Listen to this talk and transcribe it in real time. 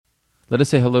Let us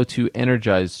say hello to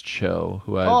Energized Show,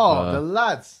 who The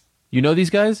lads. you know these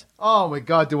guys? Oh my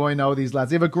God, do I know these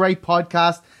lads. They have a great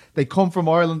podcast. They come from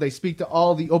Ireland. They speak to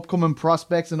all the upcoming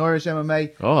prospects in Irish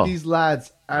MMA. Oh. These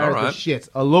lads are All right. the shit.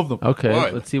 I love them. Okay,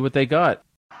 Right. let's see what they got.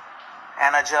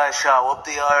 Energize Show, up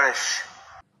the Irish.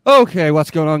 Okay,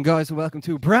 what's going on, guys? And welcome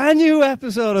to a brand new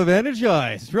episode of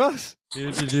Energize. Ross,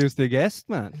 introduce the guest,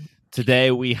 man.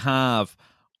 Today we have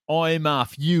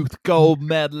IMAF Youth Gold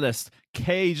Medalist,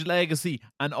 Cage Legacy,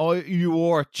 and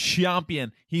IUR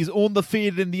champion. He's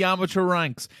undefeated in the amateur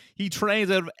ranks. He trains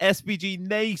out of SBG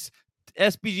Nace,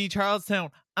 SBG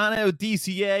Charlestown, and out of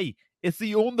DCA. It's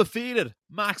the undefeated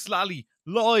Max Lally,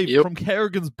 live from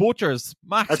Kerrigan's Butchers.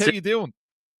 Max, how you doing?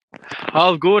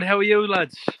 All good. How are you,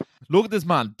 lads? Look at this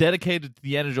man, dedicated to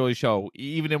the Energize Show.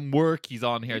 Even in work, he's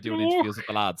on here doing interviews with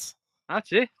the lads.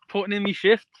 That's it. Putting in my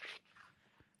shift.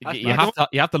 You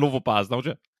have to love it, Baz, don't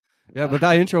you? Yeah, but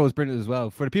that intro was brilliant as well.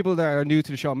 For the people that are new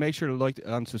to the show, make sure to like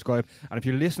and subscribe. And if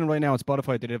you're listening right now on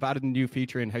Spotify, they've added a new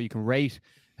feature in how you can rate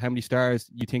how many stars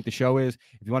you think the show is.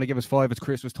 If you want to give us 5, it's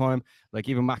Christmas time. Like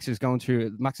even Max is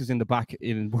Max is in the back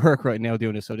in work right now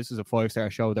doing this. So this is a 5-star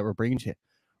show that we're bringing to you.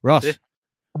 Ross,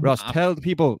 tell the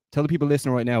people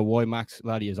listening right now why Max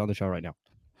Laddie is on the show right now.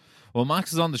 Well,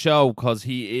 Max is on the show because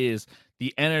he is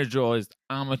the energized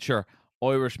amateur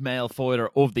Irish male fighter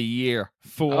of the year,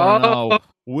 4-0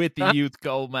 with the youth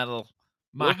gold medal.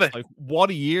 Max, like, what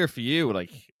a year for you!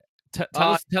 Like,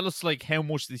 tell us, like, how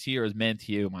much this year has meant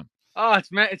to you, man. Oh,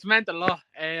 it's meant a lot.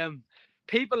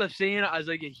 People have seen it as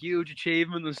like a huge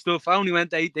achievement and stuff. I only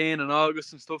went 18 in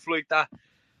August and stuff like that,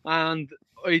 and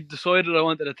I decided I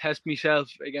wanted to test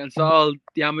myself against all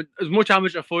the as much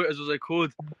amateur fighters as I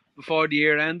could before the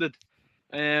year ended.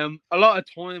 A lot of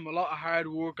time, a lot of hard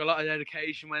work, a lot of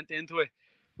dedication went into it.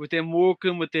 Within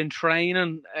working, within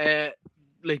training,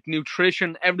 like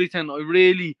nutrition, everything. I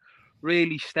really,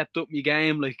 really stepped up my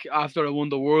game. Like after I won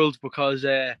the Worlds, because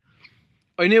I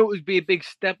knew it would be a big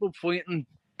step up fighting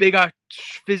bigger,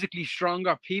 physically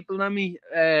stronger people than me,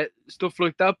 stuff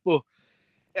like that. But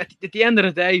at the end of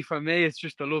the day, for me, it's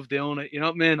just I love doing it. You know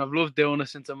what I mean? I've loved doing it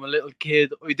since I'm a little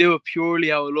kid. I do it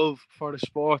purely out of love for the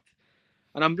sport,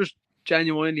 and I'm just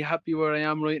genuinely happy where I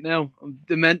am right now.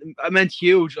 It meant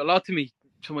huge, a lot to me,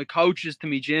 to my coaches, to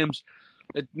my gyms.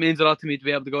 It means a lot to me to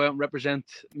be able to go out and represent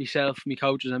myself, my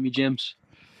coaches, and my gyms.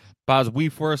 Baz, we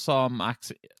first saw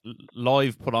Max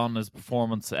live put on his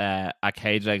performance at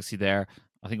Cage Legacy there.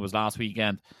 I think it was last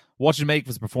weekend. What did you make of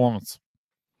his performance?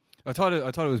 I thought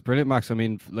it was brilliant, Max. I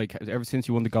mean, like ever since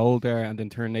you won the gold there and then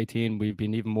turned 18, we've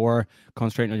been even more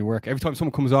concentrating on your work. Every time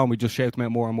someone comes on, we just shout them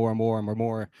out more and more and more, and we're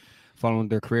more following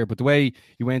their career. But the way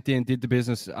you went in, did the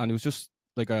business, and it was just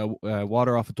like a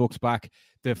water off a duck's back.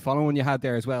 The following you had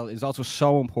there as well is also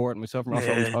so important. Myself and Ross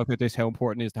always talk about this, how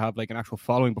important it is to have like an actual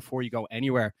following before you go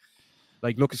anywhere.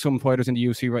 Like, look at some fighters in the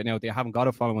UFC right now; they haven't got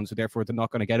a following, so therefore they're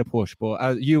not going to get a push. But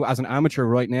as an amateur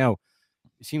right now,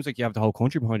 it seems like you have the whole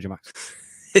country behind you, Max.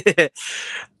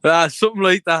 Something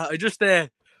like that. I just I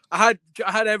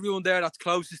had everyone there that's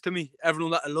closest to me.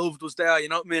 Everyone that I loved was there. You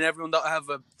know what I mean? Everyone that I have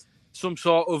some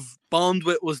sort of bond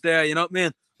with was there. You know what I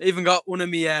mean? I even got one of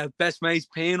my best mates,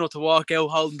 Pino, to walk out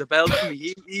holding the belt for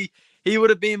me. He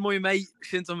would have been my mate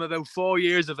since I'm about 4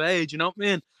 years of age. You know what I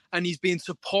mean? And he's been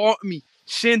supporting me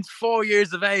since 4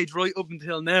 years of age right up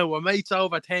until now. We're mates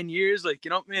over 10 years, like, you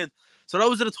know what I mean? So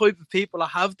those are the type of people I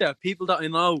have there. People that I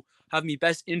know have my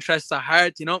best interests at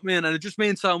heart, you know what I mean? And it just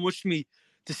means so much to me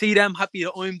to see them happy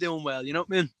that I'm doing well, you know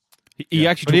what I mean? He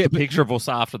actually took a picture of us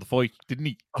after the fight, didn't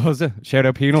he? Oh, was it? Shout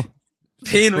out Pino.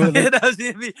 Pino, yeah, that was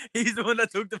him. He's the one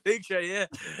that took the picture, yeah.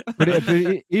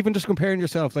 But even just comparing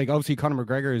yourself, like obviously Conor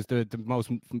McGregor is the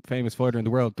most famous fighter in the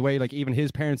world. The way like even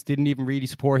his parents didn't even really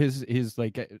support his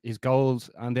goals,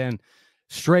 and then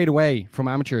straight away from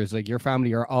amateurs, like your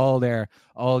family are all there,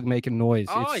 all making noise.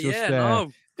 Oh, it's yeah, just,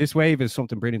 no. This wave is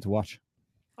something brilliant to watch.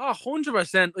 Oh,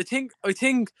 100%. I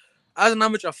think as an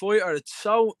amateur fighter, it's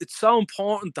so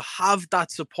important to have that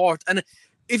support. And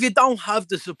if you don't have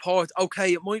the support,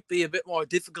 okay, it might be a bit more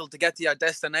difficult to get to your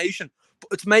destination, but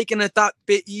it's making it that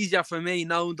bit easier for me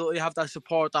knowing that I have that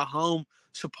support at home,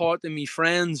 supporting me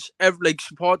friends,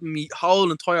 supporting me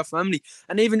whole entire family,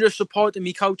 and even just supporting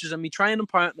me coaches and me training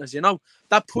partners. You know,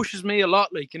 that pushes me a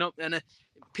lot. Like, you know, and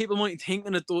people mightn't think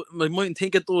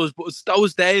it does, but it's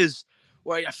those days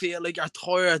where you feel like you're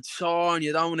tired, sore, and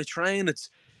you don't want to train.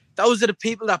 Those are the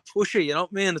people that push you, you know what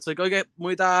I mean? It's like I get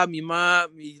my dad, my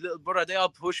mom, my little brother, they all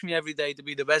push me every day to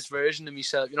be the best version of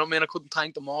myself. You know what I mean? I couldn't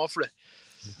thank them all for it.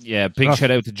 Yeah, big Rough.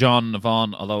 shout out to John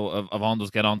Yvonne. Although Yvonne does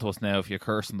get onto us now if you're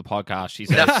cursing the podcast. She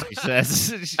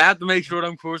says, I have to make sure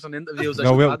I'm cursing interviews. I No,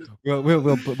 should we'll, add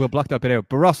it. we'll block that bit out.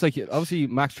 But Ross, like obviously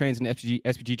Max trains in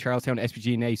SPG Charlestown,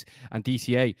 SPG Nace, and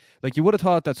DCA. Like you would have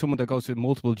thought that someone that goes to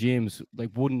multiple gyms like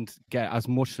wouldn't get as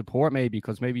much support maybe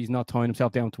because maybe he's not tying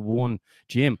himself down to one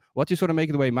gym. What do you sort of make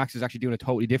of the way Max is actually doing a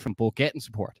totally different but getting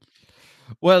support?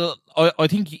 well, I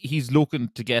think he's looking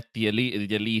to get the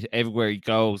elite everywhere he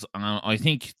goes, and I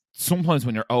think sometimes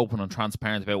when you're open and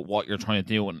transparent about what you're trying to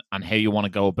do and how you want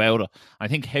to go about it, I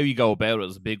think how you go about it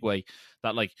is a big way.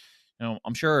 That, like, you know,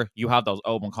 I'm sure you have those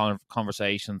open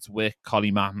conversations with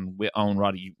Collie Matten, with Owen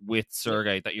Roddy, with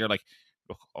Sergey, that you're like,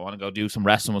 look, I want to go do some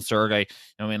wrestling with Sergey. You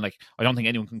know what I mean? Like, I don't think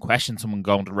anyone can question someone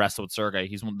going to wrestle with Sergey.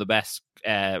 He's one of the best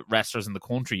wrestlers in the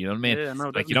country. You know what I mean? Yeah,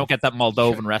 no, Like, you don't get that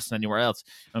Moldovan wrestling anywhere else.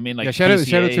 You know what I mean? Like, Yeah, shout out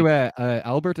PCA to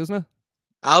Albert, isn't it?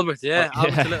 Albert, yeah, Oh,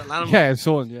 Albert's yeah. a little animal. Yeah, his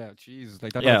son. Yeah, Jesus,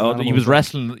 like that. Yeah, guy's an he was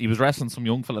animal. wrestling some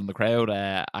young fella in the crowd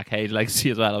at Cage Legacy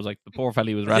as well. I was like, the poor fella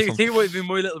he was I wrestling. think it might be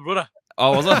my little brother.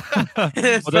 Oh, was it?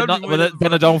 It's Well, probably my little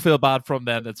then I don't feel bad from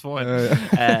them. It's fine.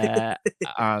 Uh,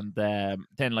 And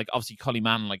then, like, obviously, Collie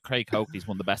Mann, like Craig Coakley's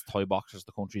one of the best Thai boxers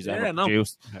the country's Yeah, ever no.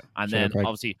 produced. Yeah, And sure, then, Craig.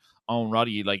 obviously, Owen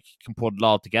Roddy, like, can put it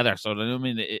all together. So, I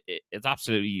mean, it's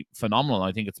absolutely phenomenal.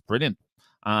 I think it's brilliant.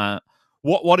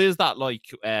 What is that like,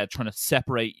 trying to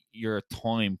separate your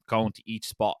time going to each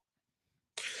spot?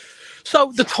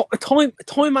 So the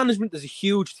time management is a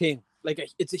huge thing. Like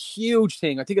it's a huge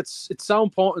thing. I think it's so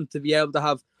important to be able to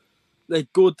have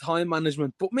like good time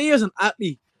management. But me as an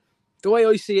athlete, the way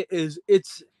I see it is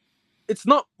it's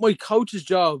not my coach's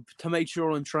job to make sure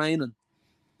I'm training.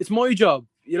 It's my job.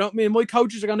 You know what I mean? My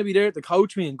coaches are going to be there to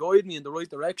coach me and guide me in the right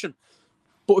direction.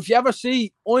 But if you ever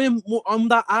see, I'm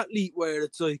that athlete where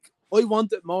it's like I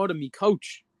want it more than me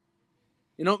coach.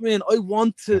 You know what I mean? I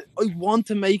want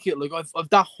to make it. Like I've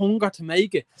that hunger to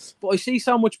make it. But I see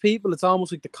so much people. It's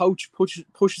almost like the coach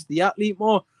pushes the athlete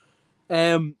more.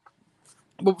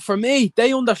 But for me,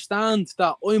 they understand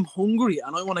that I'm hungry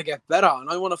and I want to get better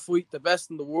and I want to fight the best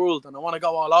in the world and I want to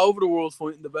go all over the world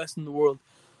fighting the best in the world.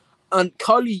 And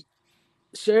Collie,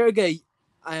 Sergey,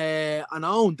 and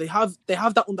Owen, they have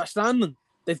that understanding.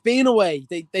 They've been away.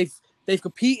 They've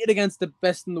competed against the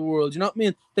best in the world. You know what I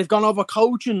mean? They've gone over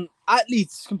coaching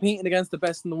athletes competing against the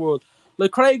best in the world.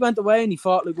 Like Craig went away and he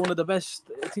fought like one of the best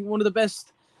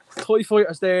Thai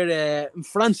fighters there in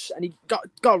France, and he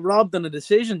got robbed in a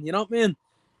decision. You know what I mean?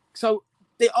 So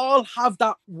they all have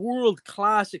that world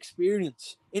class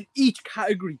experience in each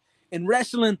category, in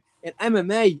wrestling, in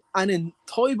MMA, and in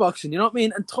Thai boxing. You know what I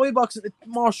mean? And Thai boxing is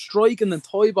more striking than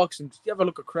Thai boxing. If you ever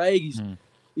look at Craig,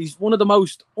 he's one of the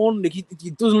most he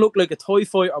doesn't look like a Thai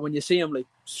fighter when you see him like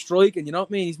striking. You know what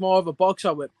I mean? He's more of a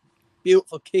boxer with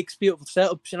beautiful kicks, beautiful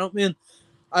setups. You know what I mean?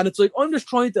 And it's like I'm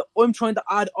trying to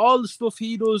add all the stuff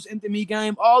he does into me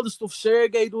game, all the stuff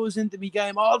Sergey does into me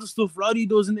game, all the stuff Roddy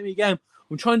does into me game.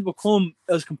 I'm trying to become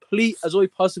as complete as I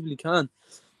possibly can.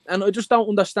 And I just don't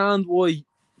understand why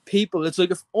people, it's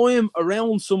like if I'm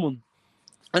around someone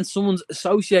and someone's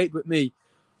associated with me,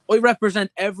 I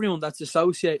represent everyone that's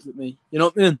associated with me. You know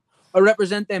what I mean? I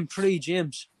represent them 3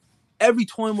 gyms. Every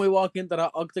time I walk into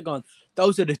that octagon,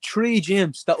 those are the 3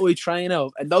 gyms that I train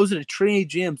out. And those are the 3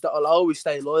 gyms that I'll always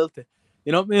stay loyal to.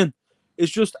 You know what I mean?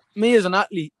 It's just me as an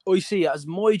athlete, I see it as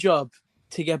my job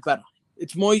to get better.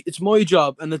 It's my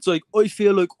job. And it's like, I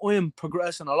feel like I am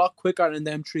progressing a lot quicker in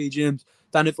them 3 gyms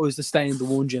than if I was to stay in the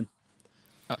 1 gym.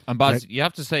 And Baz, you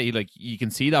have to say, like, you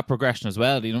can see that progression as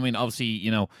well. You know what I mean? Obviously,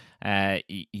 you know,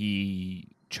 he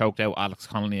choked out Alex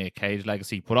Connolly at Cage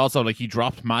Legacy, but also, like, he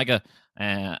dropped Maga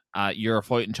at your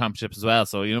fighting championships as well.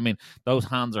 So, you know what I mean? Those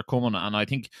hands are coming. And I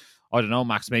think, I don't know,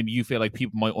 Max, maybe you feel like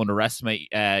people might underestimate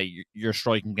your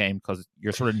striking game because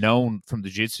you're sort of known from the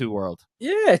jiu-jitsu world.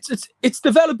 Yeah, it's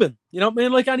developing. You know what I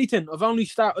mean? Like anything. I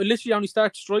literally only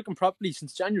started striking properly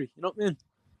since January. You know what I mean?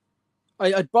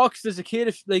 I boxed as a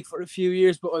kid for a few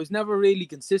years, but I was never really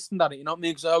consistent at it. You know what I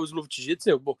mean? Because I always loved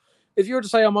jiu-jitsu. But if you were to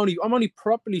say I'm only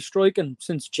properly striking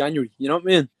since January, you know what I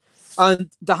mean? And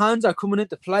the hands are coming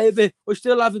into play a bit. I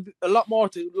still have a lot more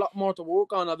to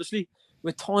work on, obviously,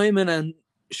 with timing and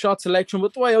shot selection.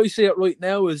 But the way I see it right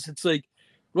now is it's like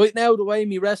right now the way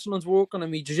me wrestling's working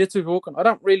and me jiu-jitsu's working, I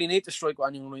don't really need to strike with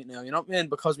anyone right now. You know what I mean?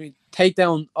 Because we take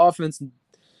down offense and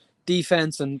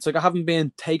defense, and it's like I haven't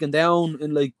been taken down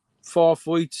in like 4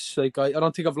 fights. Like I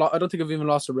don't think I've even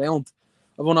lost a round.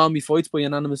 I've won all my fights by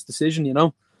unanimous decision, you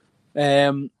know.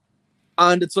 And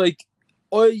it's like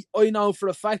I know for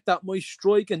a fact that my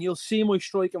striking, you'll see my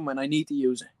striking when I need to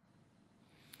use it.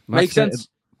 Max, Makes sense?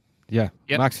 Yeah,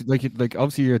 Yep. Max, like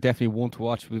obviously you're definitely one to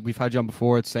watch. We've had you on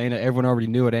before. It's saying it. Everyone already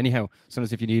knew it anyhow.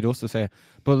 Sometimes if you need us to say it,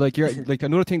 but like you're like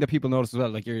another thing that people notice as well.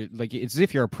 Like you're like it's as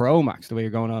if you're a pro, Max. The way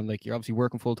you're going on, like you're obviously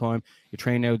working full time. You're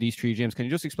training out these 3 gyms. Can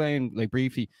you just explain like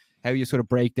briefly how you sort of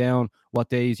break down what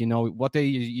days what day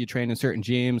you train in certain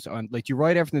gyms, and like do you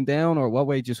write everything down, or what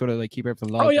way do you sort of like keep everything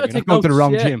logged? Oh yeah, I You're not take going to the notes,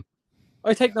 wrong yeah. gym.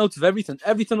 I take notes of everything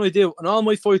I do, and all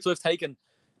my fights I've taken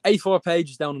A4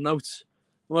 pages down of notes.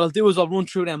 What I'll do is I'll run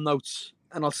through them notes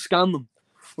and I'll scan them.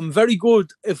 I have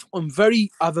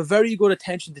a very good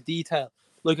attention to detail.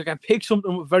 Like I can pick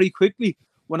something very quickly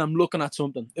when I'm looking at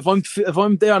something. If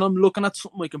I'm there and I'm looking at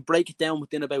something, I can break it down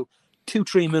within about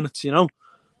 2-3 minutes, you know.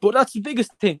 But that's the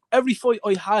biggest thing. Every fight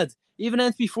I had, even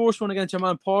NP first one against your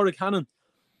man Pádraig Hannon,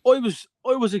 I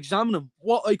was examining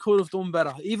what I could have done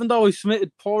better. Even though I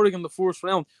submitted Pádraig in the first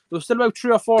round, there was still about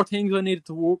 3 or 4 things I needed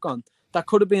to work on that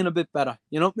could have been a bit better.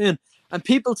 You know what I mean? And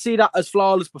people see that as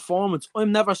flawless performance.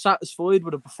 I'm never satisfied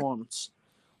with a performance.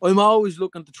 I'm always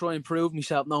looking to try and prove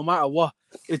myself no matter what.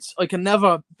 I can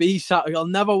never be satisfied. I'll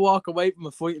never walk away from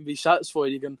a fight and be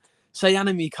satisfied. You can say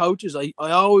enemy coaches.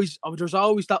 There's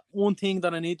always that one thing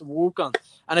that I need to work on.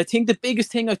 And I think the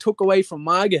biggest thing I took away from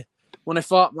Maga when I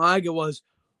fought Maga was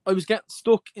I was getting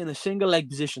stuck in a single leg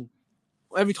position.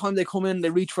 Every time they come in, they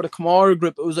reach for the Kimura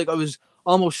grip. It was like I was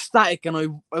almost static, and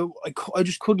I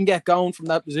just couldn't get going from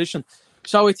that position.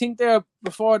 So I think there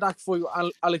before that fight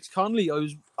with Alex Conley,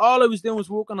 all I was doing was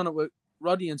working on it with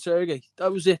Roddy and Sergey.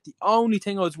 That was it. The only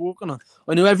thing I was working on.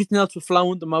 I knew everything else would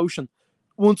flow into motion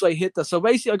once I hit that. So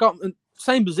basically, I got in the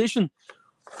same position,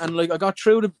 and like I got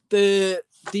through the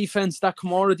defense, that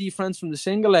Kimura defense from the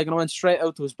single leg, and I went straight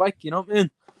out to his back. You know what I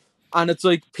mean? And it's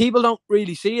like people don't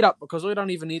really see that because I don't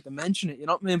even need to mention it. You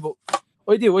know what I mean? But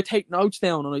I do. I take notes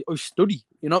down and I study.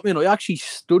 You know what I mean? I actually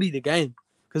study the game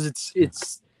because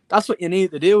it's that's what you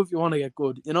need to do if you want to get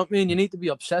good. You know what I mean? You need to be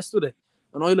obsessed with it.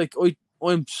 And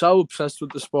I'm so obsessed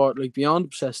with the sport, like beyond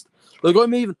obsessed. Like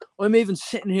I'm even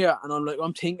sitting here and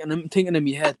I'm thinking in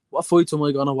my head, what fights am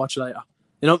I gonna watch later?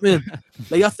 You know what I mean?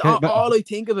 Like that's all I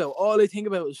think about. All I think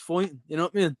about is fighting. You know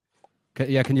what I mean?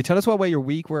 Yeah, can you tell us what way your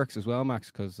week works as well, Max?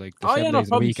 Because like there's 7 days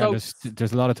a week, and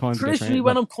there's a lot of time. Traditionally,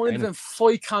 when I'm kind of in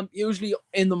fight camp, usually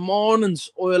in the mornings,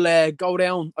 I'll go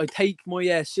down. I take my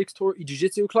 6:30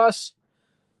 jiu-jitsu class.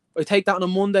 I take that on a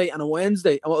Monday and a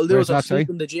Wednesday, and what I'll do is I'll sleep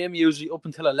in the gym usually up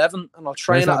until 11, and I'll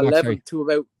train at 11 to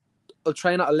about. I'll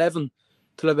train at 11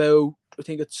 till about I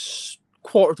think it's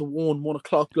 1:45, 1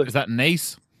 o'clock. Like. Is that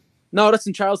Nace? No, that's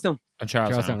in Charlestown. In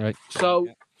Charlestown, right? So.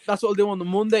 Yeah. That's what I'll do on the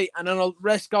Monday, and then I'll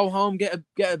rest, go home, get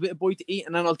a bit of bite to eat,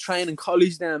 and then I'll train in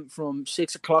Collies then from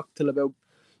 6 o'clock till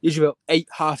usually about 8,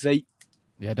 half 8.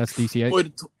 Yeah, that's DCA.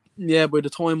 By the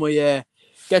time I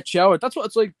get showered, that's what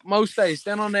it's like most days.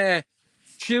 Then on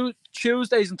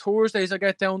Tuesdays and Thursdays, I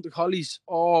get down to Collies.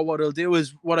 Or what I'll do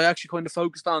is what I actually kind of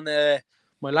focused on.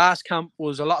 My last camp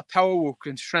was a lot of power work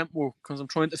and strength work because I'm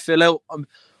trying to fill out.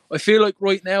 I feel like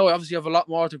right now I obviously have a lot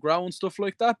more to grow and stuff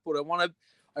like that, but I want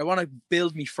to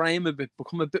build my frame a bit,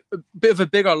 become a bit of a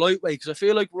bigger lightweight, because I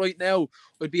feel like right now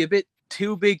I'd be a bit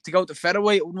too big to go to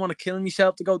featherweight. I wouldn't want to kill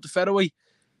myself to go to featherweight,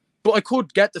 but I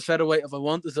could get to featherweight if I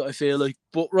wanted to, I feel like.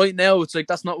 But right now it's like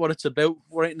that's not what it's about.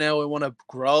 Right now I want to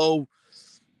grow.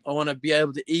 I want to be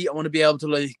able to eat. I want to be able to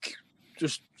like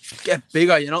just get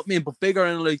bigger, you know what I mean? But bigger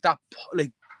in like that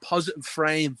like positive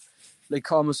frame, like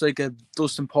almost like a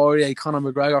Dustin Poirier, Conor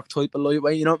McGregor type of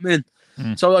lightweight, you know what I mean?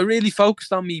 So I really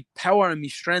focused on me power and me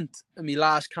strength in my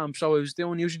last camp. So I was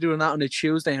usually doing that on a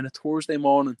Tuesday and a Thursday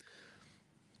morning.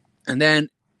 And then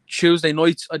Tuesday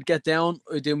nights I'd get down,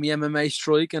 I'd do my MMA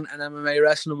striking and MMA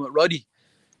wrestling with Roddy.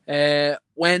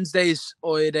 Wednesdays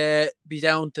I'd be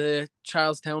down to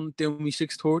Charlestown doing my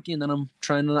 6:30, and then I'm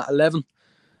training at 11.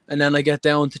 And then I get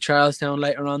down to Charlestown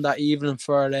later on that evening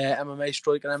for MMA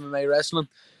striking and MMA wrestling.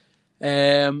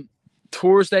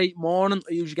 Thursday morning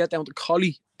I usually get down to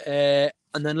Collie. And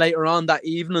then later on that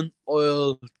evening,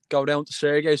 I'll go down to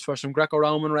Sergey's for some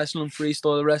Greco-Roman wrestling,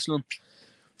 freestyle wrestling.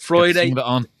 Friday,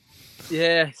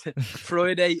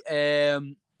 Friday,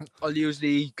 I'll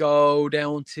usually go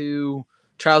down to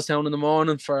Charlestown in the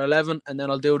morning for 11, and then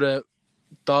I'll do the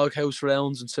doghouse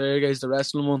rounds and Sergey's, the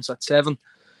wrestling ones, at 7.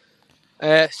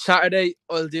 Saturday,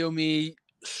 I'll do me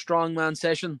strongman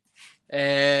session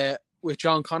with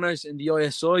John Connors in the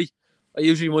ISI. I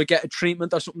usually might get a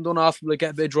treatment or something done after, like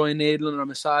get a bit of dry needling or a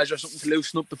massage or something to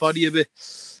loosen up the body a bit.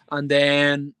 And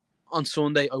then on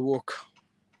Sunday, I work.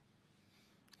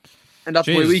 And that's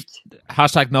my week.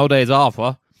 Hashtag no days off,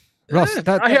 what? Ross, you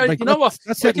know what?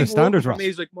 That's setting the standards, Ross. For me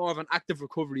is like more of an active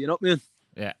recovery, you know what I mean?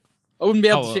 Yeah. I wouldn't be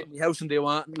able to sit in my house and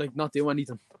not do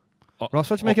anything. Ross,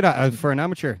 what do you make of that for an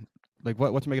amateur? Like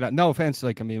what do you make of that? No offense,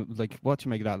 like I mean, like what do you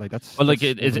make of that? Like that's Well, like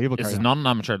that's it's unbelievable, it's Carl. not an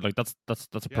amateur. Like that's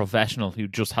a professional who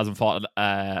just hasn't fought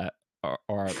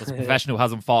or that's a professional who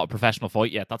hasn't fought a professional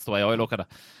fight yet. That's the way I look at it.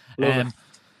 Love it.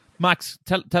 Max,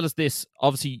 tell us this.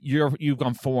 Obviously, you've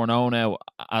gone 4-0 now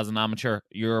as an amateur.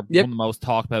 You're Yep. one of the most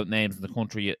talked about names in the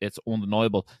country. It's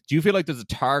undeniable. Do you feel like there's a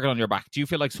target on your back? Do you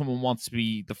feel like someone wants to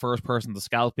be the first person to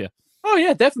scalp you? Oh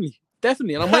yeah, definitely.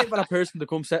 And I'm waiting for that person to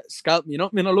come scalp me. You know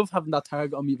what I mean? I love having that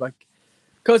target on me back.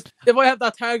 Because if I have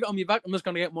that target on me back, I'm just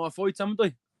gonna get more fights, haven't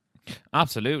I?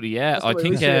 Absolutely, yeah. That's the I way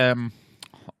think we see it.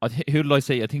 who did I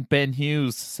say? I think Ben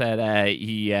Hughes said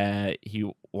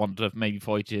he wanted to maybe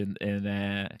fight you in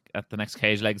at the next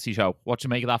Cage Legacy show. What do you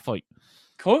make of that fight?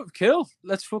 Cool.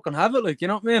 Let's fucking have it, like, you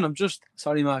know what I mean? I'm just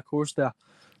sorry, my course there.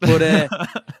 But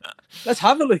let's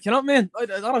have it, like, you know what I mean? I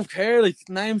don't care, like,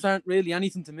 names aren't really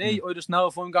anything to me. I just know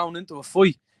if I'm going into a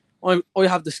fight, I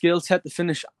have the skill set to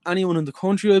finish anyone in the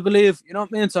country, I believe. You know what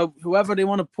I mean? So whoever they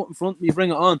want to put in front of me,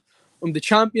 bring it on. I'm the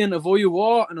champion of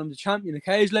IUR and I'm the champion of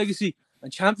Cage Legacy,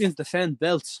 and champions defend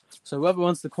belts. So whoever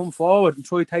wants to come forward and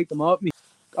try to take them off me,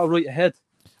 go right ahead.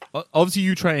 Obviously,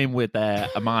 you train with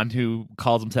a man who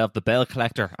calls himself the belt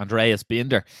collector, Andreas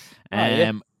Binder.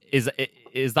 Yeah.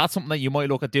 Is that something that you might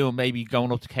look at doing? Maybe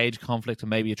going up to Cage Conflict and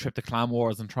maybe a trip to Clan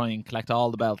Wars and try and collect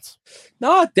all the belts?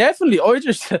 No, definitely. I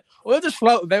just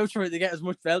float about trying to get as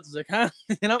much belts as I can.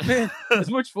 You know what I mean?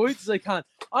 As much fights as I can.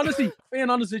 Honestly,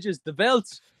 being honest with you, the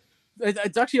belts.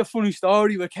 It's actually a funny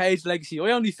story with Cage Legacy.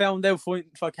 I only found out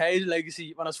fighting for Cage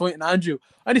Legacy when I was fighting Andrew.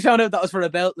 I only found out that was for a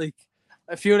belt like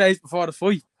a few days before the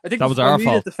fight. I think That it was our when we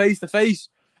fault. did the face-to-face.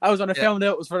 I was when I found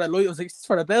out it was for the light. I was like, "It's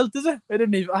for the belt, is it?"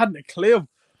 I hadn't a clue.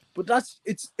 But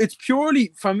it's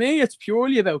purely, for me, it's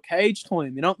purely about cage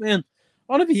time. You know what I mean?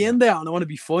 I want to be in there and I want to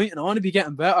be fighting. I want to be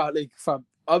getting better. Like, for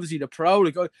obviously the pro.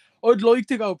 Like, I'd like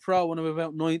to go pro when I'm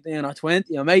about 19 or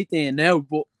 20. I'm 18 now,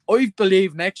 but I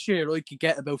believe next year I could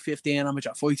get about 15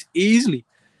 amateur fights easily.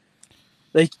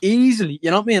 Like, easily.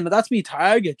 You know what I mean? That's my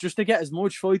target, just to get as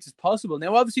much fights as possible.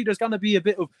 Now, obviously, there's going to be a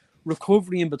bit of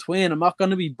recovery in between. I'm not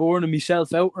going to be burning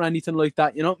myself out or anything like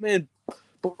that. You know what I mean?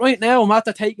 But right now, I'm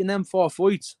after taking them 4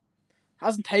 fights.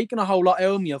 Hasn't taken a whole lot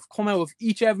out of me. I've come out of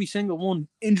every single one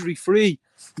injury-free.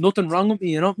 Nothing wrong with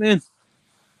me, you know what I mean?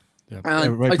 Yeah.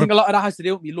 And I think a lot of that has to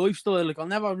do with my lifestyle. Like, I'll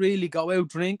never really go out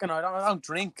drinking. I don't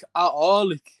drink at all.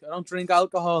 Like, I don't drink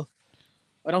alcohol.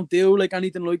 I don't do like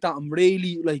anything like that. I'm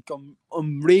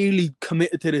really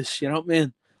committed to this. You know what I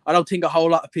mean? I don't think a whole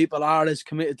lot of people are as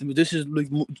committed to me. This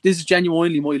is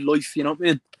genuinely my life. You know what I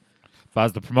mean?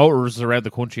 As the promoters around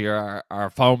the country are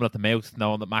foaming at the mouth,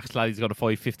 knowing that Max Laddie's going to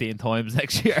fight 15 times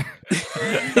next year. You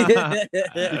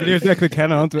can hear Declan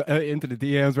Kenna into the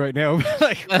DMs right now.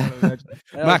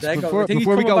 Max,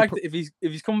 before we go, if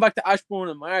he's coming back to Ashbourne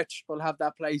in March, we'll have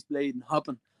that place bleeding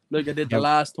hopping like I did the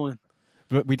last time.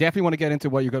 But we definitely want to get into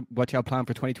what you have planned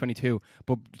for 2022.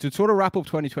 But to sort of wrap up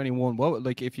 2021, what,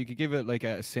 like, if you could give it like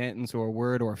a sentence or a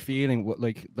word or a feeling, what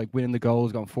like winning the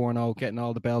goals, going 4-0, getting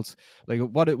all the belts, like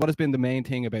what has been the main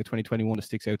thing about 2021 that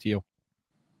sticks out to you?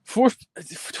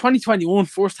 2021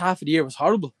 first half of the year was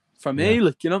horrible for me. Yeah.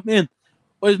 Like, you know what I mean?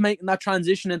 I was making that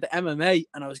transition into MMA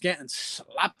and I was getting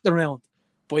slapped around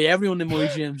by everyone in my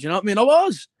gyms. You know what I mean? I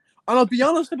was, and I'll be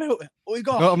honest about it.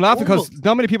 I'm laughing because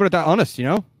not many people are that honest. You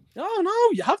know. No,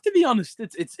 you have to be honest.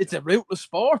 It's a ruthless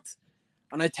sport.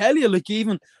 And I tell you, like,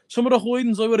 even some of the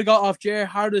hidings I would have got off Jer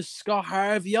Hardis, Scott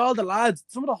Harvey, all the lads,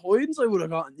 some of the hidings I would have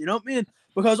gotten, you know what I mean?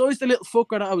 Because I was the little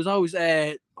fucker that I was always,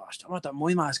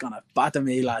 my ma's going to batter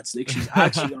me, lads. Like, she's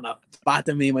actually going to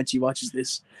batter me when she watches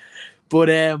this. But,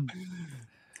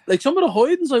 like, some of the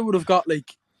hidings I would have got,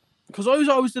 like, because I was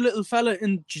always the little fella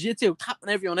in jiu-jitsu, tapping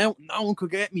everyone out. No one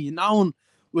could get me. No one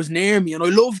was near me, and I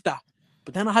loved that.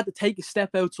 But then I had to take a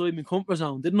step outside my comfort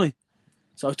zone, didn't I?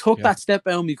 So I took that step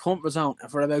out of my comfort zone,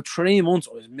 and for about 3 months,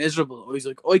 I was miserable. I was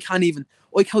like, I couldn't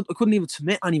even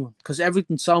submit anyone because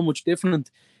everything's so much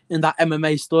different in that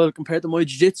MMA style compared to my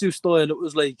jiu-jitsu style. It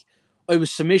was like I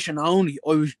was submission only.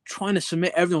 I was trying to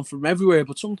submit everyone from everywhere,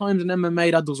 but sometimes in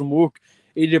MMA that doesn't work.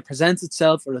 It either presents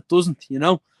itself or it doesn't, you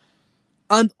know?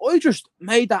 And I just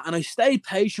made that, and I stayed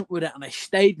patient with it, and I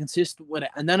stayed consistent with it.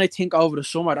 And then I think over the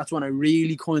summer, that's when I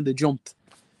really kind of jumped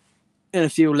in a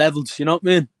few levels, you know what I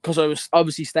mean? Because I was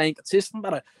obviously staying consistent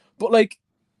with it. But, like,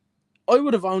 I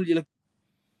would have only, like,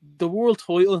 the world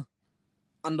title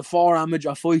and the 4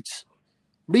 amateur fights.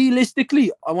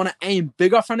 Realistically, I want to aim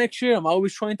bigger for next year. I'm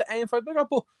always trying to aim for bigger,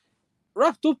 but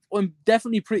wrapped up, I'm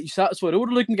definitely pretty satisfied. I would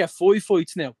have liked to get 5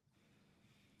 fights now.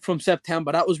 From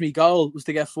September, that was my goal, was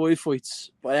to get 5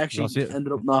 fights, but I actually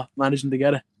ended up not managing to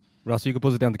get it. Ross, you can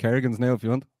buzz it down to Kerrigan's now if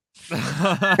you want. Get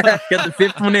the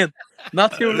 5th one in.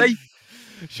 Not too late.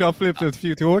 Shot flipped with a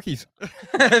few turkeys.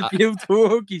 Few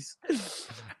turkeys.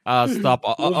 Stop.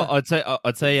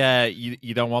 I'd say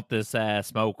you don't want this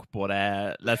smoke,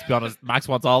 but let's be honest, Max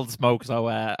wants all the smoke, so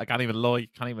I can't even lie.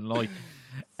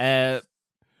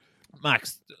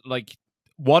 Max, like,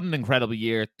 what an incredible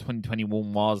year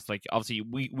 2021 was. Like, obviously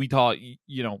we thought,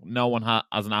 no one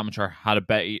as an amateur had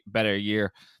a better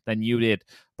year than you did,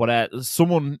 but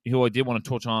someone who I did want to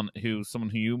touch on,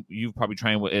 someone who you've probably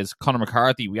trained with, is Conor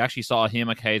McCarthy. We actually saw him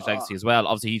at Cage Legacy as well.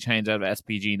 Obviously he changed out of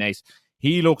SPG Nace.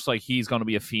 He looks like he's going to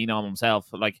be a phenom himself.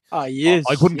 Like, he is.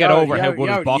 I couldn't get over how good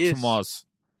his boxing was.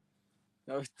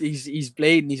 He's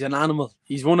bleeding. He's an animal.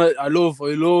 He's one I love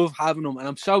having him, and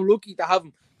I'm so lucky to have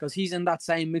him because he's in that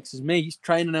same mix as me. He's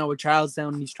training now with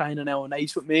Charlestown, and he's training now in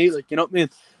Ace with me. Like, you know what I mean?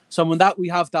 So when that we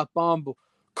have that bond, but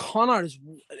Conor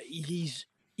he's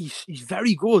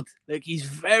very good. Like, he's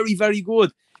very, very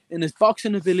good in his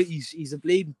boxing abilities. He's a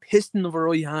bleeding piston of a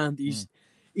right hand. He's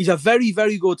a very,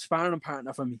 very good sparring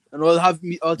partner for me. And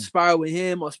I'll spar with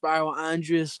him, I'll spar with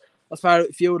Andreas, I'll spar with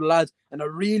a few of the lads, and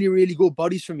they're really, really good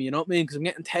bodies for me, you know what I mean? Because I'm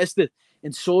getting tested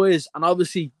in size and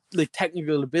obviously like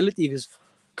technical ability, because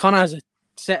Conor has a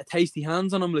set of tasty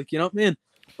hands on him, like, you know what I mean?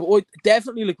 But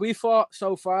definitely, like, we fought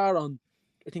so far on,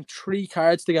 I think, 3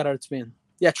 cards together it's been.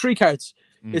 Yeah, 3 cards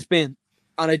it's been.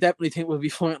 And I definitely think we'll be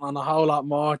fighting on a whole lot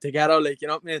more together, like, you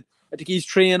know what I mean? I think he's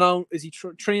 3-0. Is he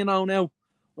 3-0 now?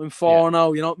 I'm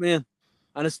 4-0, you know what I mean?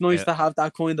 And it's nice to have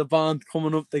that kind of bond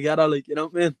coming up together, like, you know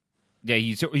what I mean? Yeah,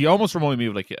 he almost reminded me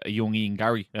of like a young Ian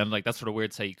Gary, and like that's sort of weird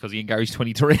to say because Ian Gary's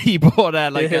 23, but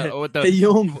the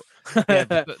young.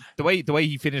 the way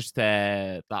he finished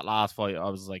that last fight, I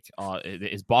was like,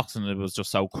 his boxing, it was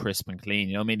just so crisp and clean.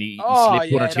 You know what I mean? He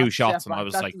slipped 1 or 2 shots, and I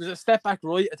was like, it was a step back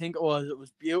right. I think it was. It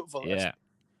was beautiful. Yeah.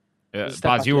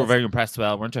 Baz, you were very impressed as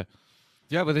well, weren't you?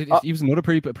 Yeah, but he was another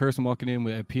person walking in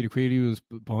with Peter Creedy was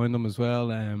behind them as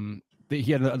well.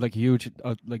 He had like a huge,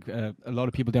 a lot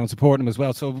of people down supporting him as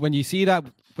well. So when you see that,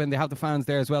 when they have the fans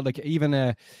there as well, like even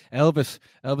Elvis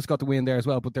got the win there as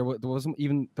well. But there wasn't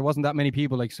that many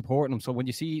people like supporting him. So when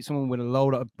you see someone with a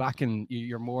load of backing,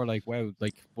 you're more like, wow,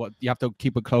 like what, you have to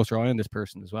keep a closer eye on this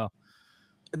person as well.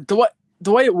 The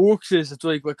way it works is, it's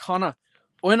like with Conor,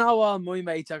 I know all my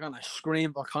mates are gonna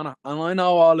scream for Conor, and I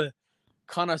know all the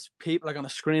Conor's people are gonna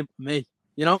scream for me.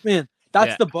 You know what I mean?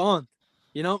 That's the bond.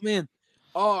 You know what I mean?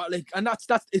 Oh, like, and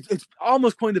it's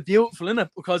almost kind of beautiful, isn't it?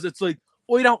 Because it's like,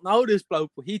 I don't know this bloke,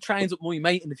 but he trains with my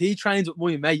mate, and if he trains with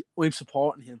my mate, I'm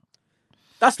supporting him.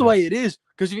 That's the way it is.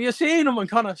 Because if you're seeing him on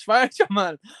Conor Schwarzer,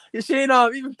 man, you're seeing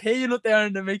him even peeing up there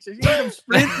in the mix. You're seeing him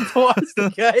sprinting towards the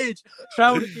cage,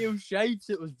 throwing a few shapes.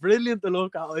 It was brilliant to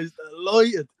look at. I was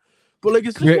delighted. But like,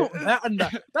 it's just not that and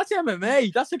that. That's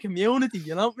MMA. That's a community,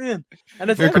 you know what I mean? And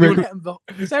it's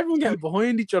everyone getting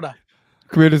behind each other.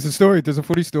 Come here, there's a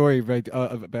funny story, right,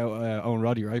 about Owen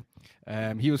Roddy, right?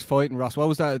 He was fighting Ross. What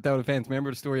was that event? Remember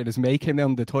the story? And his mate came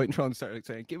down the Titantron and started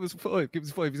saying, give us a fight.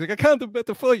 He's like, I can't bet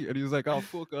the fight. And he was like, oh,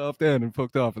 fuck off then, and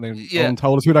fucked off. And then Owen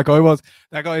told us who that guy was.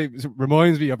 That guy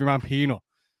reminds me of your man Pino.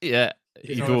 Yeah,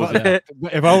 he does.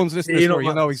 If Owen's listening to the story,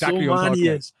 you know exactly what I'm talking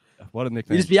about. What a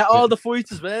nickname. He just be at all the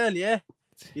fights as well, yeah.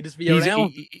 He just be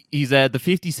around. He's the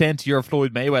 50 Cent to your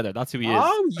Floyd Mayweather. That's who he is.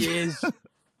 Oh, yes.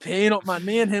 Peanut, man.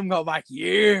 Me and him go back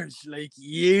years.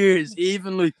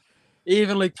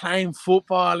 Even playing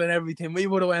football and everything. We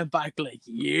would have went back like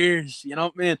years. You know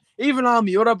what I mean? Even all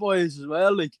my other boys as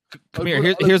well. Like, come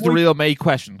here. Here's the real May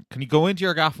question. Can he go into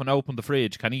your gaff and open the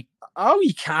fridge? Can he? Oh,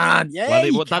 he can. Yeah,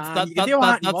 he can.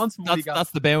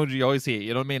 That's the boundary I see.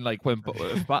 You know what I mean? Like when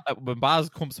Baz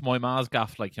comes to my ma's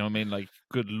gaff, like, you know what I mean? Like,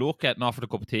 good luck getting offered a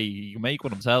cup of tea. You can make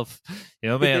one himself. You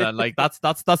know what I mean? And like that's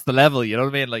the level. You know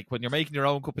what I mean? Like when you're making your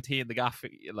own cup of tea in the gaff,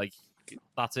 like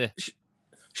that's it.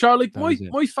 Sure, like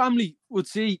my family would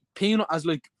see Peanut as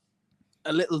like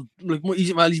a little, like,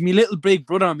 he's my little big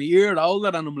brother. I'm a year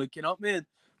older than him, like, you know what I mean?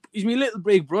 He's my little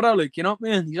big brother, like, you know what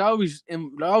I mean? He's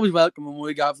always welcome in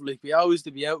my gaff, like, we always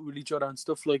to be out with each other and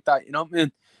stuff like that, you know what I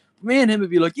mean? But me and him would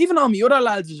be like, even all my other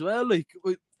lads as well, like,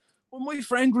 with my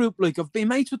friend group, like, I've been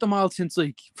mates with them all since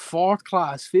like 4th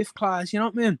class, 5th class, you know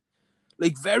what I mean?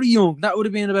 Like, very young. That would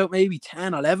have been about maybe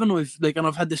 10, 11. And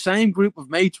I've had the same group of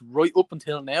mates right up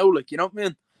until now, like, you know what I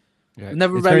mean? Yeah, I've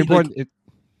never very important. Like,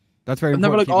 that's very I've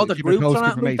never important. Like all the groups or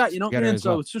anything like that, you know what I mean?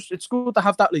 So it's good to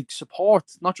have that like support,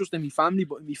 not just in my family,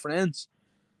 but in my friends.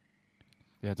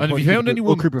 Yeah, and if you found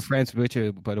anyone group of friends with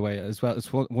you, by the way, as well,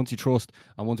 it's once you trust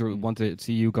and want to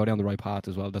see you go down the right path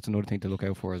as well. That's another thing to look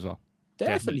out for as well.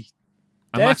 Definitely.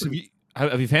 And Max,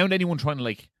 have you found anyone trying to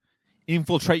like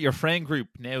infiltrate your friend group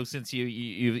now since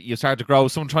you started to grow?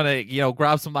 Someone trying to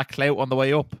grab some of that clout on the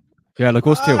way up? Yeah, like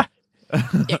us too.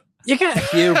 You get a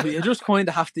few, but you just kind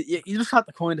of have to. You just have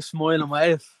to kind of smile and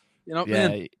wave. You know what I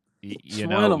mean? You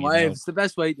Smile know, and wave. It's the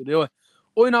best way to do it.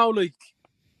 I know, like,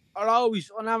 I'll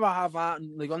never have that,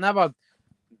 and like, I'll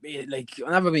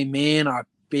never be mean or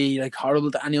be like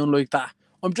horrible to anyone like that.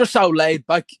 I'm just so laid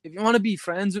back. If you want to be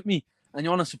friends with me and you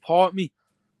want to support me,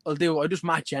 I just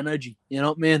match energy. You know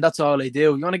what I mean? That's all I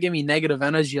do. You want to give me negative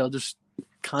energy, I'll just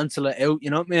cancel it out. You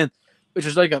know what I mean? Which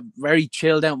is like a very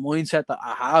chilled out mindset that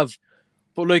I have.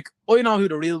 But like, I know who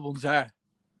the real ones are.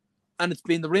 And it's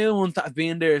been the real ones that have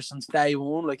been there since day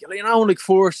one. Like, you know, like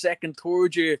first, second,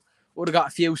 third year, would have got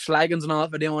a few slaggings and all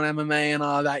for doing MMA and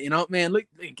all that. You know what I mean? Like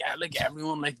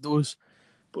everyone like does.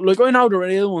 But like, I know the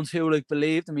real ones who like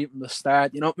believed in me from the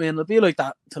start. You know what I mean? It'll be like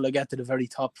that till I get to the very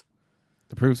top.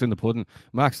 The proof's in the pudding,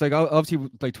 Max. Like obviously,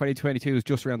 like 2022 is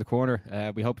just around the corner.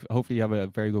 We hopefully you have a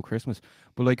very good Christmas.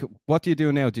 But like, what do you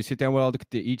do now? Do you sit down with all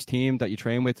each team that you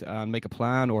train with and make a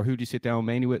plan, or who do you sit down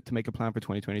mainly with to make a plan for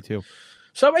 2022?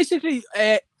 So basically,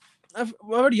 we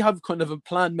already have kind of a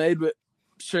plan made with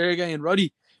Sergey and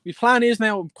Roddy. My plan is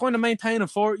now I'm kind of maintaining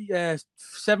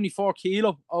 74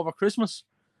 kilo over Christmas.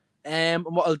 And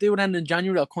what I'll do then in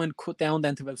January, I'll kind of cut down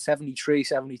then to about 73,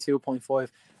 72.5.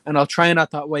 And I'll train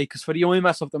at that way because for the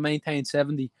IMAS, I have to maintain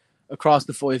 70 across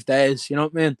the 5 days. You know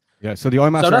what I mean? Yeah, so the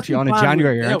IMAFs are actually on in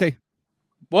January, aren't they?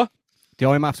 What? The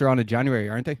IMAFs are on in January,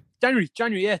 aren't they? January,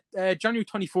 yeah. January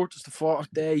 24th is the 4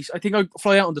 days. I think I'll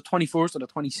fly out on the 21st or the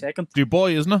 22nd.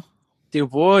 Dubai, isn't it?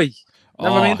 Dubai.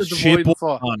 Never been to Dubai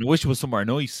before. Man, I wish it was somewhere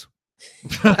nice.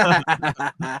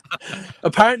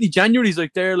 Apparently January's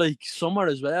like they're like summer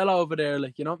as well over there,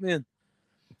 like, you know what I mean?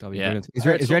 That'd be brilliant.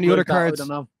 Is there any other cards? I don't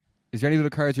know. Is there any other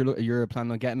cards you're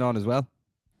planning on getting on as well?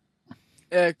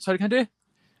 Sorry, can I do?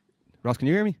 Ross, can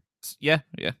you hear me? Yeah.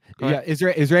 Is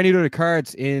there any other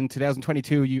cards in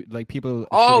 2022 you like people?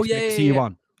 Oh should expect to see you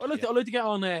on? I'd like to get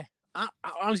on.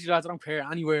 Honestly, lads, I don't care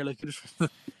anywhere. Like,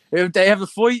 if they have a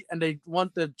fight and they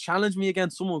want to challenge me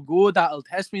against someone good that'll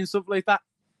test me and stuff like that,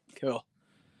 cool.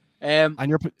 And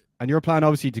your plan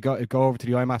obviously to go over to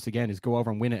the IMAFs again is go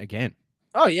over and win it again.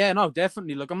 Oh yeah, no,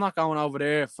 definitely. Look, I'm not going over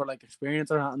there for like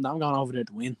experience or anything. I'm going over there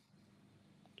to win.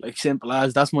 Like, simple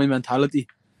as that's my mentality.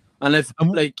 And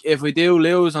if we do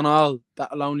lose and all,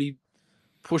 that'll only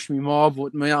push me more.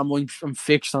 But I'm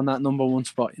fixed on that number one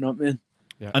spot. You know what I mean?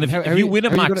 Yeah. And if you win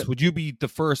it, Max, would you be the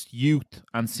first youth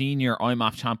and senior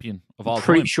IMAF champion of all time?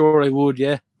 Pretty sure I would.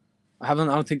 Yeah, I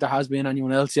don't think there has been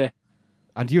anyone else yet.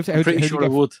 And do you have to? Pretty sure I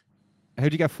would. How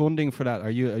do you get funding for that?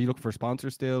 Are you looking for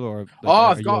sponsors still, or?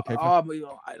 I've got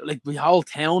like my whole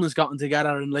town has gotten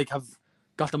together and like have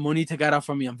got the money together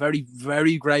for me. I'm very,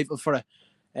 very grateful for it.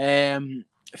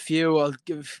 A few, I'll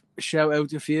give a shout out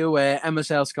to a few.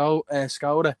 MSL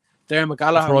Skoda, Darren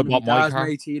McGallagher,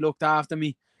 mate, he looked after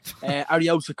me.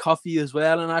 Ariosa Coffee as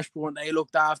well in Ashbourne, they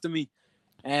looked after me.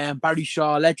 Barry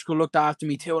Shaw Electrical looked after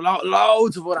me too.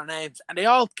 Loads of other names, and they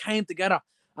all came together.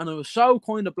 And I was so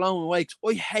kind of blown away because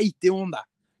I hate doing that.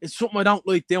 It's something I don't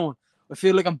like doing. I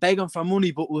feel like I'm begging for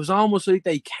money, but it was almost like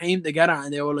they came together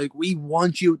and they were like, we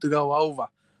want you to go over.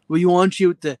 We want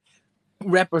you to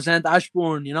represent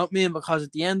Ashbourne, you know what I mean? Because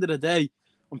at the end of the day,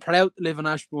 I'm proud to live in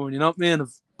Ashbourne, you know what I mean?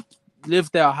 I've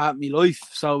lived there half my life.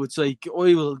 So it's like,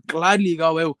 I will gladly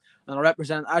go out and I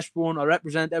represent Ashbourne. I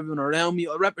represent everyone around me.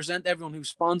 I represent everyone who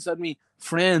sponsored me,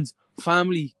 friends,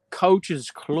 family, coaches,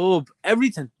 club,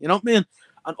 everything, you know what I mean?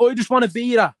 And I just want to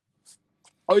be that.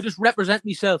 I just represent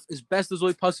myself as best as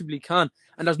I possibly can.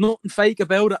 And there's nothing fake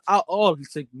about it at all.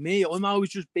 It's like me. I'm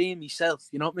always just being myself.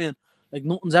 You know what I mean? Like,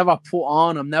 nothing's ever put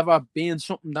on. I'm never being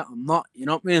something that I'm not. You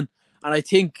know what I mean? And I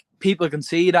think people can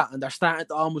see that and they're starting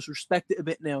to almost respect it a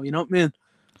bit now. You know what I mean?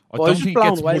 I don't think it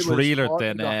gets much realer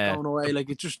than... Like,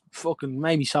 it just fucking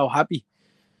made me so happy.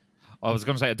 I was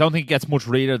going to say, I don't think it gets much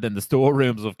realer than the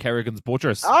storerooms of Kerrigan's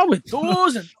Butchers. Oh, it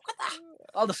doesn't. Look at that.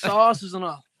 All the sauces and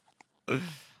all.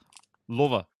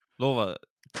 Love it.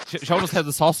 Show us how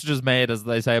the sausage is made, as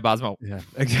they say, Basmo. Yeah,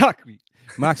 exactly.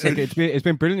 Max, like, it's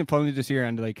been brilliant following you this year,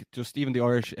 and like just even the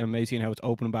Irish amazing how it's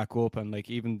opening back up, and like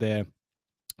even the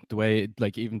way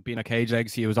like even being a Cage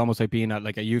Legacy, it was almost like being at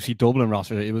like a UC Dublin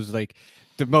roster. It was like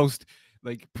the most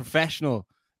like professional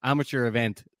amateur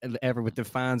event ever with the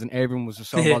fans, and everyone was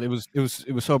just so involved. It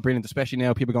was so brilliant, especially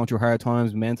now people going through hard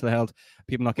times, mental health,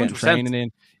 people not getting 100%. Training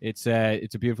in. It's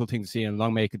a beautiful thing to see, and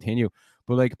long may it continue.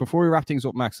 But like before we wrap things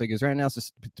up, Max, like is there anything else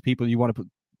to people you want to put,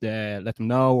 let them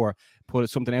know, or put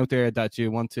something out there that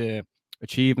you want to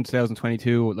achieve in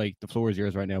 2022? Like, the floor is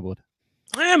yours right now, bud.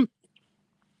 The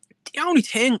only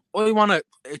thing I want to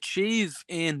achieve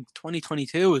in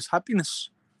 2022 is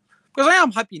happiness, because I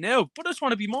am happy now, but I just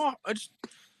want to be more.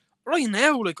 Right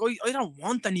now, like I don't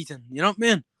want anything, you know what I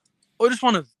mean? I just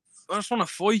want to I just want to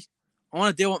fight. I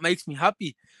want to do what makes me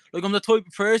happy. Like, I'm the type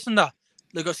of person that,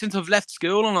 like, since I've left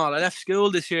school and all, I left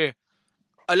school this year.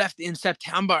 I left in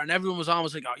September, and everyone was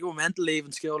always like, "Oh, you were meant to leave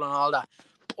in school and all that."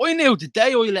 But I knew the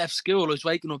day I left school, I was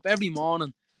waking up every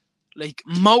morning, like,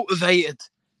 motivated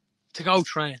to go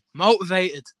train,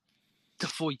 motivated to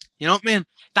fight. You know what I mean?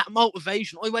 That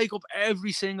motivation. I wake up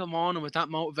every single morning with that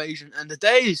motivation. And the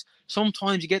days,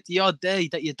 sometimes you get the odd day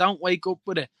that you don't wake up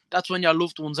with it. That's when your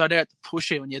loved ones are there to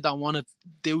push you when you don't want to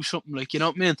do something, like, you know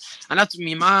what I mean? And that's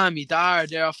my mom, my dad,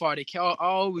 therefore they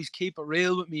always keep it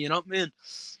real with me, you know what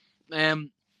I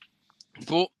mean?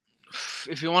 But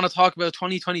if you want to talk about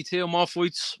 2022, more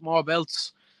fights, more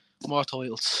belts, more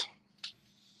titles.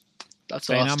 That's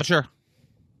all. Amateur.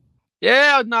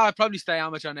 Yeah, no, I'd probably stay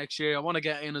amateur next year. I want to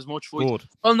get in as much fights. Good.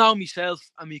 Well, now myself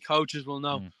and my coaches will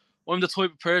know. I'm the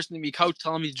type of person that my coach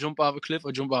telling me to jump off a cliff,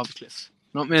 I jump off a cliff.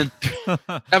 You know what I mean?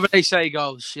 Whatever they say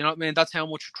goes. You know what I mean? That's how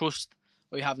much trust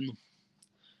I have in them.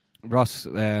 Ross,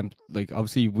 like,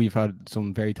 obviously we've had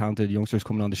some very talented youngsters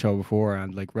coming on the show before,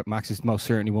 and like Max is most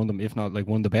certainly one of them, if not like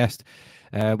one of the best.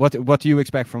 What do you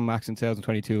expect from Max in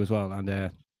 2022 as well?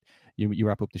 And you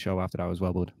wrap up the show after that as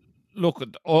well, bud. Look,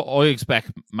 I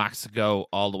expect Max to go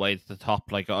all the way to the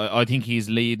top. Like, I think he's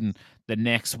leading the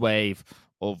next wave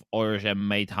of Irish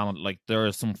MMA talent. Like, there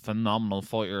are some phenomenal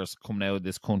fighters coming out of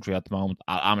this country at the moment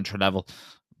at amateur level.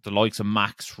 The likes of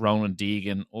Max, Ronan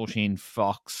Deegan, Oisin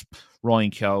Fox,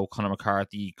 Ryan Keogh, Conor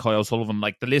McCarthy, Kyle Sullivan.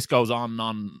 Like, the list goes on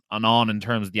and on in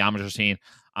terms of the amateur scene.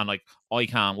 And, like, I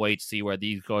can't wait to see where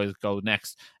these guys go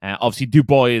next. Obviously,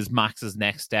 Dubois is Max's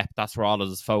next step. That's where all of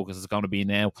his focus is going to be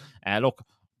now. Look,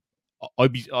 I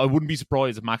wouldn't be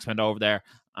surprised if Max went over there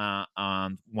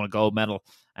and won a gold medal.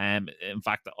 In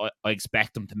fact, I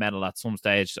expect him to medal at some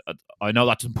stage. I know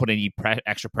that doesn't put any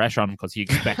extra pressure on him because he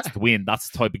expects to win. That's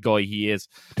the type of guy he is.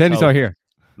 Then he's not here.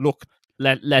 Look,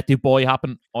 let Dubois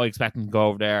happen. I expect him to go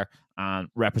over there and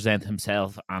represent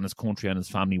himself and his country and his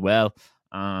family well.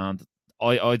 And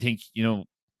I think, you know,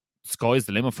 sky's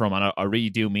the limit for him, and I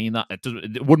really do mean that.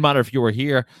 It wouldn't matter if you were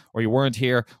here or you weren't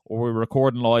here, or we were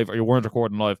recording live or you weren't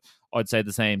recording live. I'd say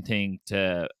the same thing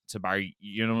to Barry.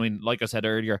 You know what I mean? Like I said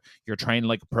earlier, you're training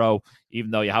like a pro,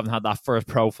 even though you haven't had that first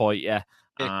pro fight yet.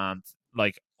 Yeah. And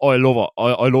like, I love it.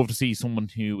 I love to see someone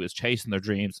who is chasing their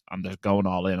dreams and they're going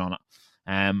all in on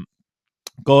it.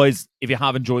 Guys, if you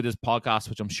have enjoyed this podcast,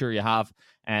 which I'm sure you have,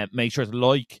 make sure to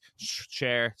like,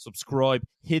 share, subscribe,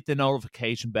 hit the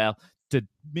notification bell to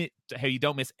how you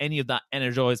don't miss any of that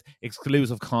Energized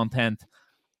exclusive content.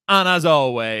 And as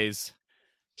always,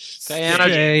 stay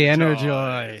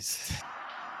energized.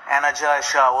 Energize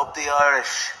show, up the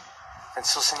Irish. Been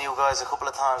sussing you guys a couple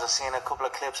of times. I've seen a couple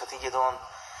of clips. I think you've done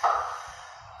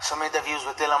some interviews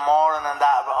with Dylan Moran and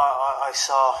that I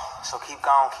saw. So keep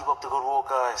going, keep up the good work,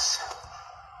 guys.